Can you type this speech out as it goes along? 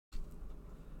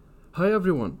Hi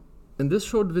everyone, in this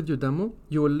short video demo,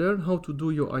 you will learn how to do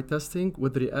UI testing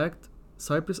with React,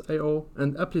 Cypress IO,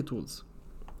 and Applitools.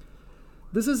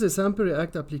 This is a sample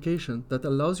React application that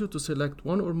allows you to select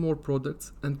one or more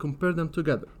products and compare them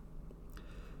together.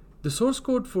 The source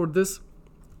code for this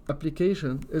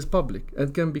application is public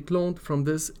and can be cloned from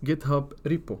this GitHub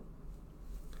repo.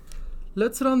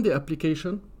 Let's run the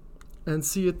application and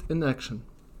see it in action.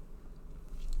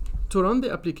 To run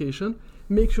the application,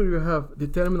 make sure you have the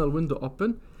terminal window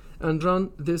open and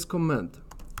run this command,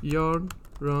 yarn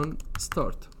run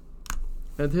start,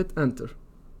 and hit enter.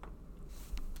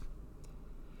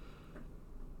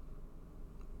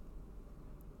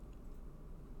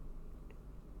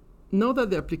 Now that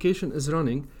the application is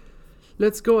running,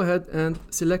 let's go ahead and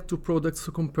select two products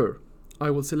to compare. I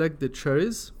will select the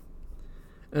cherries,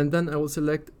 and then I will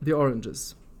select the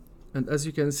oranges. And as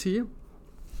you can see,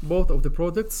 both of the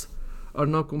products are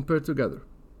now compared together.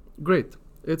 Great,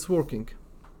 it's working.